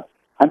gonna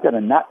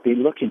not be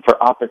looking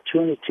for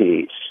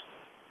opportunities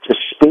to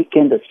speak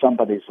into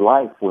somebody's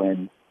life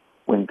when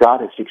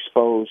God has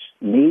exposed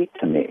need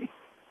to me.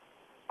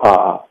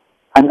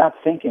 I'm not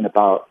thinking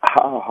about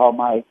how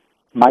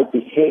my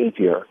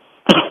behavior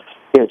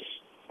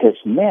is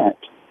meant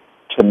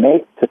to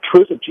make the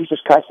truth of Jesus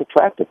Christ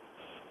attractive.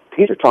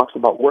 Peter talks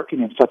about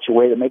working in such a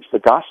way that makes the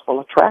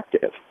gospel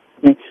attractive.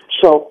 I mean,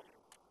 so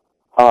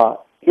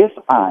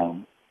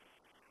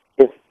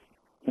if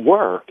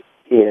work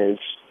is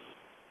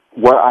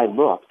where I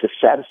look to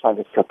satisfy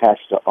the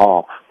capacity of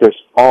all,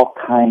 there's all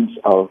kinds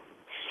of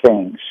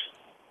things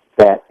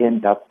that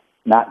end up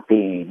not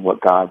being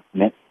what God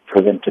meant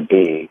for them to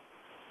be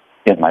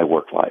in my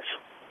work life.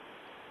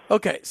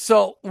 Okay,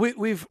 so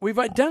we've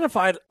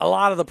identified a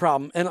lot of the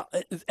problem, and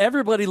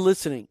everybody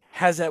listening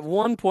has at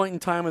one point in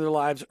time in their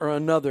lives or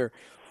another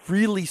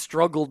really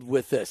struggled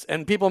with this.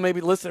 And people may be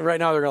listening right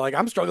now, they're like,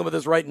 I'm struggling with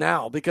this right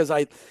now because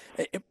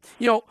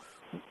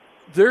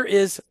there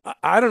is,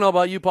 I don't know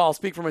about you, Paul, I'll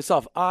speak for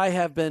myself. I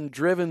have been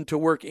driven to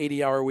work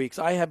 80-hour weeks.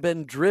 I have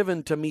been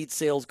driven to meet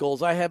sales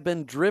goals. I have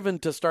been driven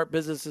to start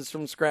businesses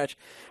from scratch.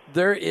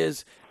 There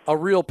is a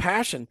real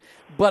passion.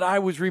 But I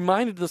was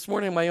reminded this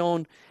morning of my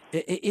own,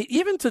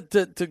 even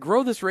to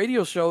grow this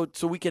radio show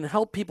so we can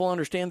help people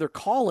understand their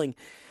calling.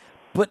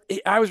 But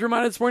I was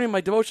reminded this morning in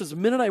my devotions, the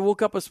minute I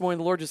woke up this morning,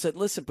 the Lord just said,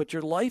 listen, but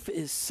your life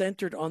is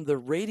centered on the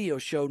radio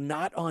show,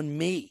 not on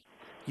me.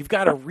 You've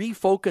got to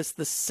refocus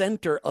the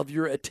center of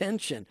your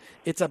attention.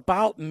 It's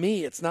about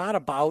me. It's not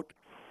about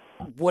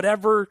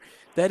whatever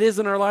that is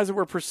in our lives that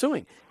we're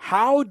pursuing.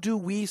 How do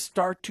we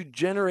start to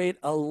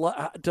generate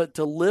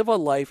to live a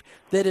life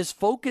that is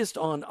focused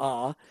on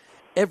awe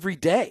every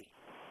day?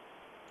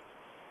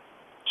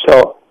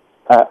 So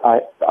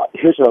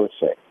here's what I would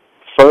say.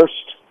 First,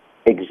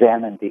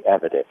 examine the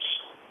evidence.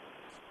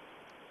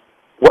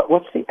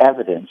 What's the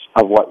evidence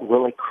of what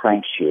really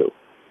cranks you?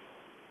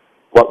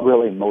 What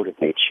really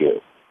motivates you?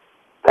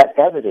 That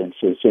evidence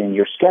is in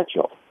your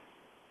schedule.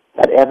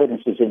 That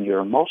evidence is in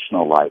your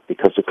emotional life,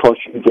 because the closer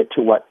you get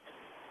to what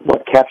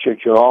captured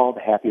your all,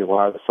 the happier you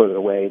are, the further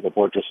away, the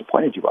more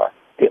disappointed you are.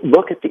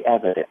 Look at the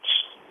evidence.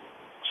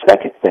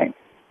 Second thing,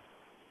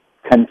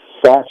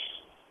 confess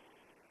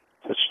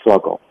the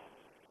struggle.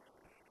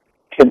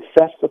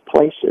 Confess the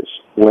places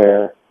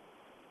where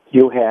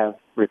you have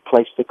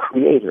replaced the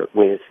Creator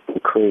with the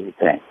created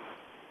thing.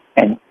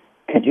 And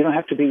you don't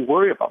have to be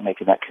worried about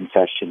making that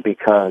confession,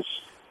 because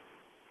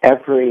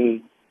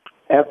every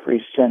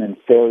sin and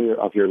failure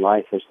of your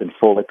life has been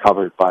fully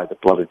covered by the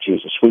blood of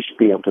Jesus. We should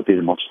be able to be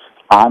the most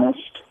honest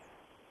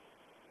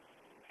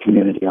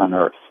community on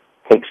earth.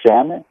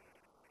 Examine,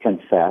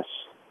 confess,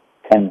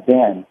 and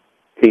then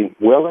be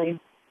willing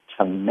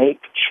to make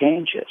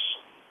changes.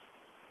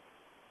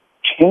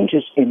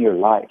 Changes in your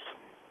life.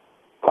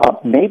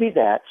 Maybe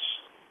that's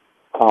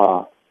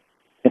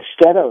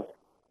instead of,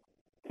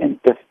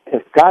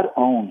 if God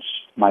owns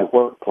my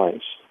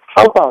workplace,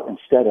 how about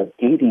instead of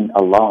eating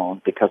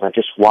alone because I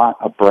just want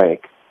a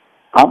break,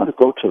 I'm going to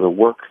go to the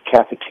work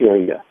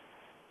cafeteria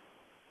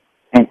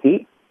and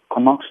eat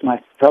amongst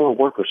my fellow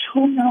workers.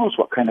 Who knows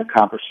what kind of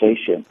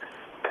conversation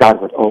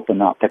God would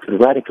open up that could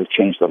radically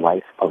change the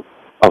life of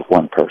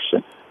one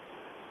person.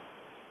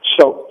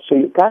 So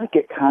you've got to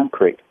get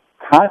concrete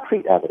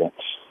evidence,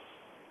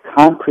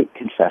 concrete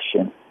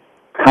confession,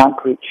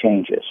 concrete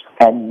changes,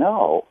 and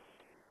know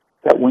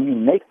that when you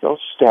make those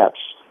steps,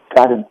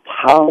 God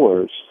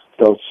empowers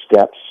those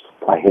steps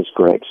by His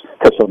grace.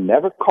 Because He'll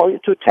never call you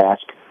to a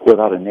task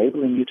without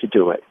enabling you to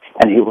do it.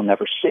 And He will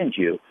never send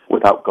you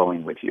without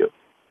going with you.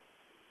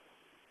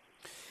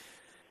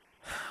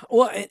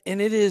 Well,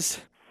 and it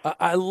is,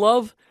 I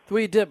love the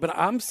way you did, but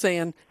I'm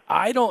saying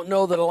I don't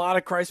know that a lot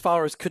of Christ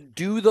followers could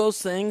do those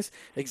things,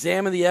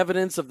 examine the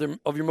evidence of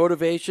your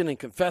motivation and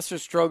confess their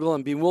struggle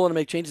and be willing to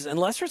make changes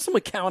unless there's some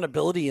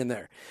accountability in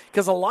there.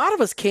 Because a lot of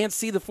us can't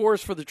see the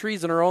forest for the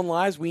trees in our own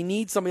lives. We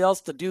need somebody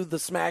else to do the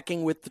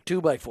smacking with the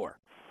 2x4.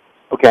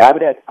 Okay, I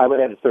would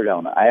add a third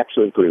element. I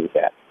absolutely agree with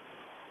that.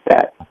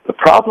 That the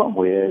problem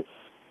with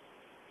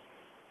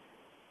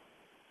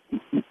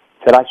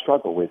that I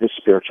struggle with is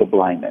spiritual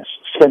blindness.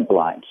 Sin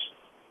blinds.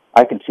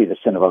 I can see the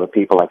sin of other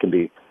people. I can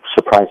be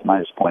surprised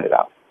mine is pointed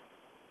out.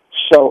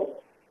 So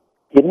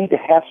you need to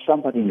have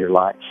somebody in your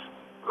life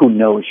who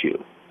knows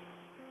you,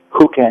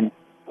 who can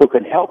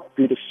help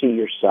you to see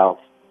yourself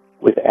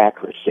with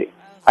accuracy.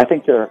 I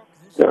think there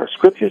are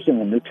scriptures in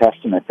the New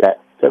Testament that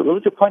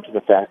really do point to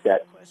the fact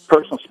that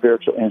personal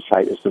spiritual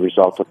insight is the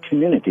result of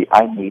community.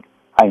 I need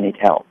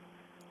help.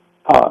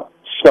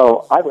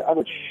 So I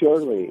would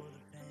surely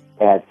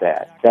add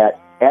that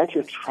as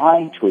you're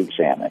trying to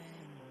examine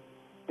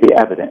the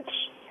evidence,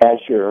 as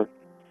you're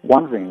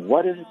wondering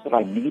what is it that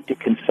I need to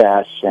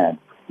confess and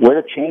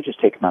where the changes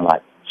take in my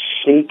life,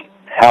 seek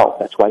help.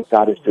 That's why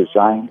God has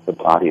designed the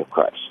body of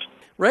Christ.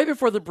 Right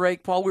before the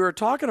break, Paul, we were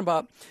talking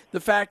about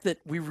the fact that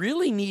we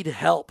really need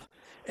help.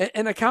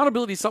 And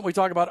accountability is something we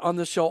talk about on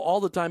this show all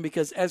the time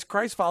because as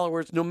Christ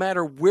followers, no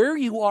matter where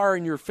you are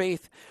in your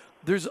faith,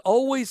 there's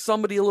always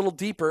somebody a little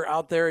deeper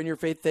out there in your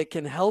faith that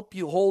can help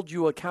you, hold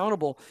you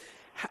accountable.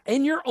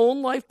 In your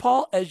own life,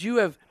 Paul, as you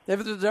have there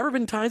ever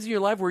been times in your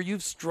life where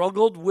you've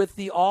struggled with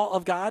the awe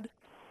of God?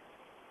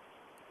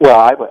 Well,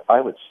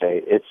 I would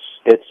say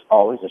it's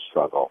always a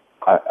struggle.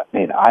 I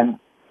mean, I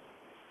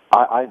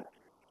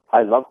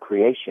love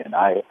creation.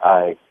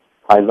 I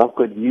love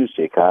good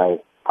music. I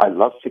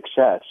love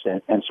success,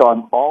 and so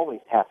I'm always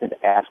having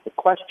to ask the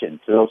question: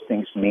 do those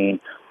things mean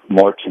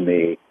more to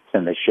me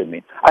than they should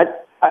mean?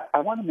 I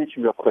want to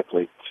mention real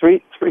quickly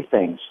three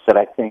things that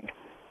I think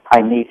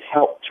I need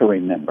help to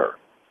remember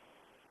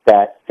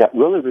that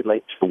really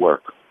relate to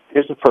work.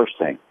 Here's the first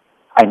thing.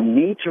 I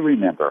need to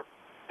remember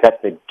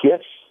that the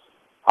gifts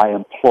I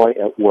employ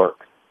at work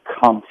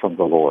come from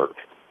the Lord.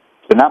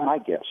 They're not my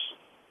gifts.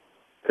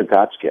 They're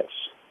God's gifts.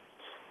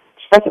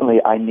 Secondly,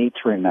 I need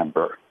to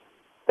remember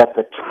that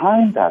the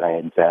time that I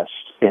invest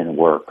in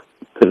work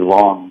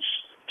belongs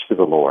to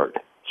the Lord.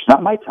 It's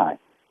not my time.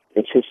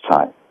 It's His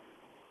time.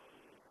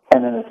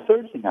 And then the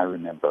third thing I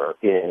remember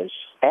is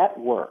at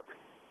work,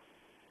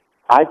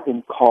 I've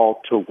been called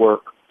to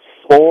work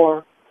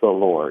for the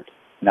Lord,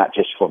 not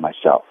just for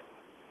myself.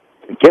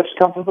 The gifts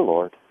come from the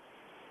Lord.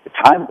 The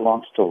time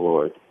belongs to the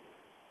Lord.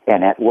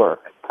 And at work,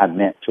 I'm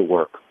meant to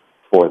work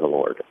for the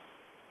Lord.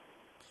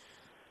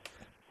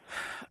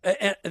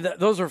 And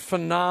those are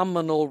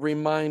phenomenal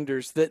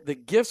reminders that the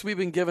gifts we've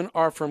been given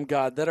are from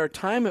God, that our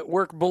time at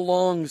work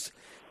belongs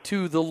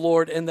to the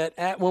Lord, and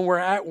that when we're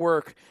at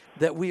work,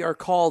 that we are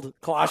called,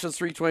 Colossians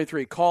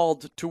 3:23,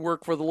 called to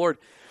work for the Lord.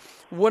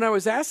 When I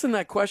was asking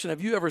that question,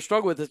 have you ever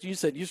struggled with this? You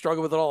said you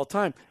struggle with it all the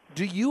time.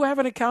 Do you have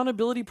an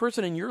accountability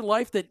person in your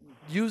life that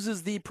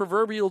uses the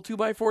proverbial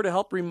 2x4 to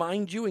help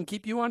remind you and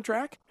keep you on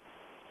track?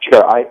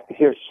 Sure.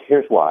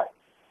 Here's why.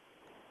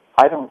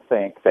 I don't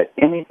think that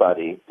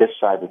anybody this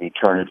side of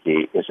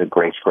eternity is a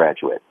Grace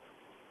graduate.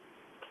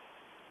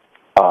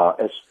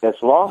 As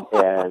long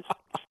as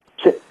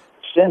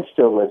sin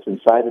still lives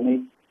inside of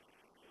me,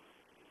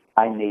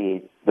 I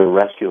need the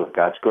rescue of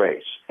God's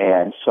grace.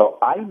 And so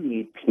I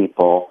need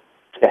people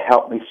to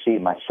help me see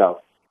myself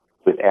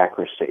with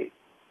accuracy.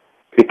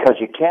 Because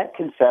you can't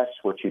confess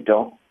what you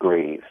don't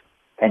grieve,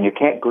 and you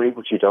can't grieve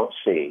what you don't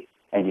see,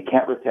 and you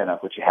can't repent of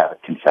what you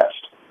haven't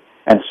confessed.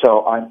 And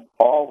so I'm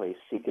always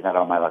seeking that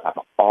out in my life.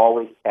 I'm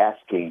always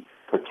asking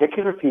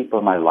particular people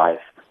in my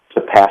life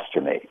to pastor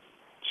me.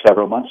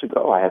 Several months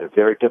ago, I had a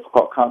very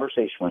difficult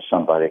conversation with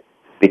somebody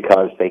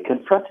because they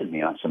confronted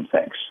me on some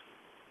things.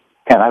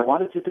 And I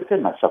wanted to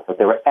defend myself, but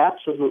they were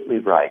absolutely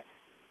right.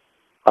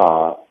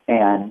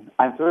 And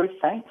I'm very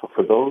thankful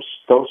for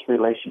those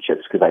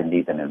relationships because I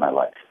need them in my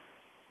life.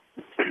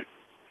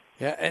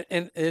 Yeah,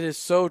 and it is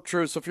so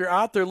true. So if you're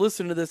out there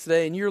listening to this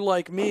today and you're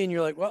like me and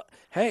you're like, well,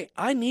 hey,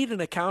 I need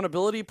an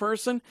accountability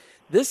person,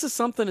 this is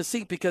something to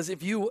seek because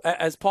if you,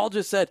 as Paul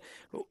just said,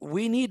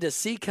 we need to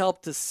seek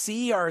help to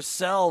see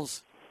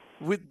ourselves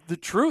with the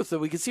truth, that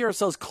we can see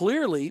ourselves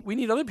clearly. We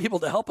need other people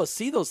to help us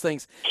see those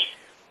things.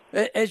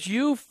 As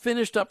you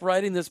finished up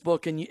writing this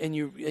book and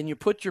you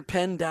put your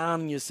pen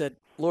down and you said,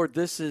 Lord,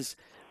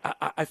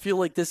 I feel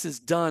like this is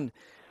done.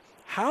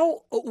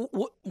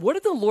 What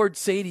did the Lord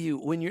say to you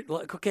when you're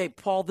like, okay,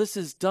 Paul, this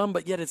is done,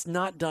 but yet it's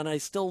not done. I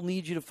still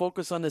need you to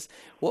focus on this.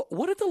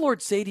 What did the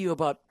Lord say to you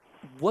about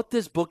what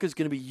this book is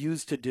going to be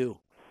used to do?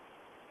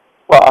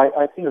 Well,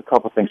 I think a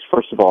couple of things.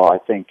 First of all, I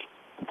think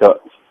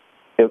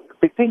it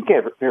became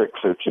very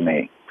clear to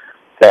me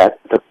that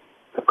the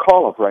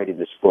call of writing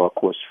this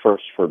book was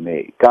first for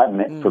me. God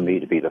meant for me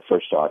to be the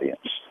first audience.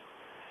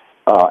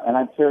 And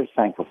I'm very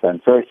thankful for that.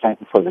 I'm very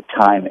thankful for the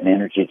time and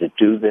energy to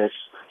do this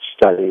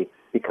study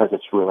because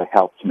it's really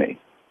helped me.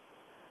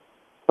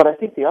 But I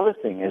think the other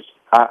thing is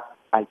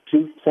I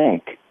do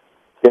think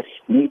this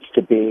needs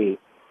to be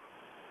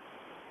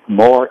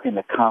more in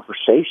the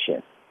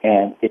conversation,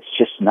 and it's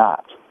just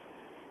not.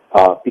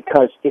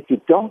 Because if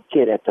you don't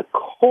get at the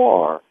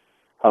core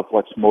of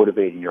what's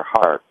motivating your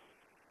heart,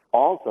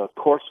 all the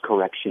course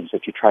corrections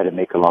that you try to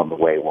make along the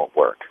way won't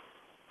work.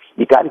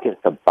 You got to get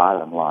at the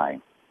bottom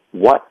line.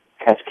 What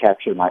has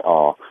captured my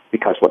all?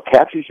 Because what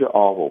captures your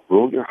all will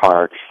rule your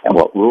heart, and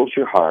what rules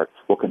your heart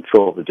will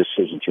control the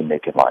decisions you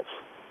make in life.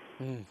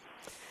 Mm.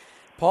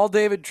 Paul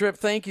David Tripp,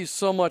 thank you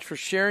so much for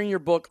sharing your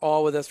book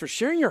all with us, for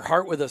sharing your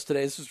heart with us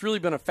today. This has really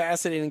been a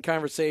fascinating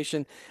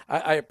conversation.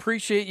 I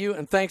appreciate you,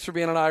 and thanks for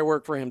being on I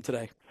Work for Him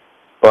today.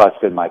 Well, it's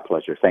been my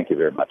pleasure. Thank you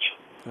very much.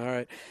 All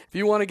right. If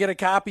you want to get a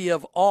copy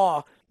of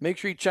Awe, make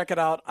sure you check it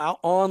out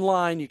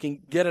online. You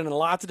can get it in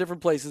lots of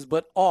different places,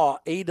 but Awe,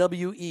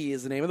 A-W-E,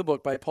 is the name of the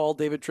book by Paul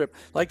David Tripp.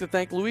 I'd like to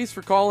thank Luis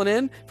for calling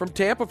in from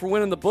Tampa for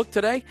winning the book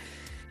today.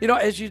 You know,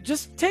 as you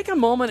just take a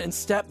moment and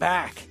step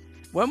back,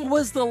 when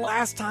was the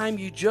last time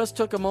you just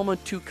took a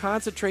moment to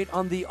concentrate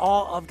on the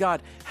awe of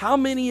God? How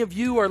many of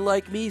you are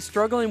like me,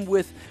 struggling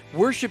with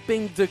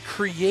worshiping the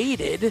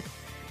created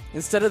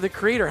instead of the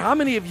creator? How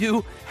many of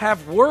you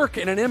have work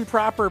in an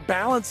improper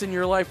balance in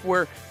your life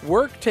where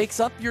work takes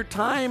up your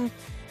time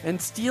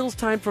and steals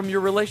time from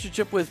your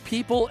relationship with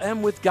people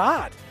and with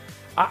God?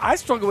 I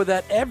struggle with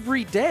that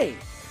every day.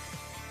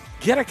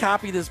 Get a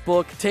copy of this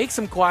book, take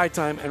some quiet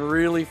time, and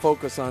really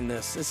focus on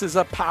this. This is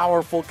a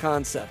powerful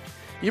concept.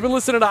 You've been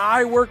listening to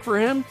I Work for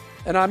Him,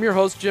 and I'm your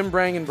host, Jim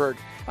Brangenberg.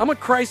 I'm a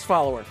Christ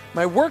follower.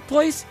 My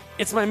workplace,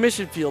 it's my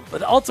mission field,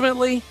 but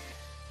ultimately,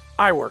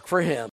 I work for Him.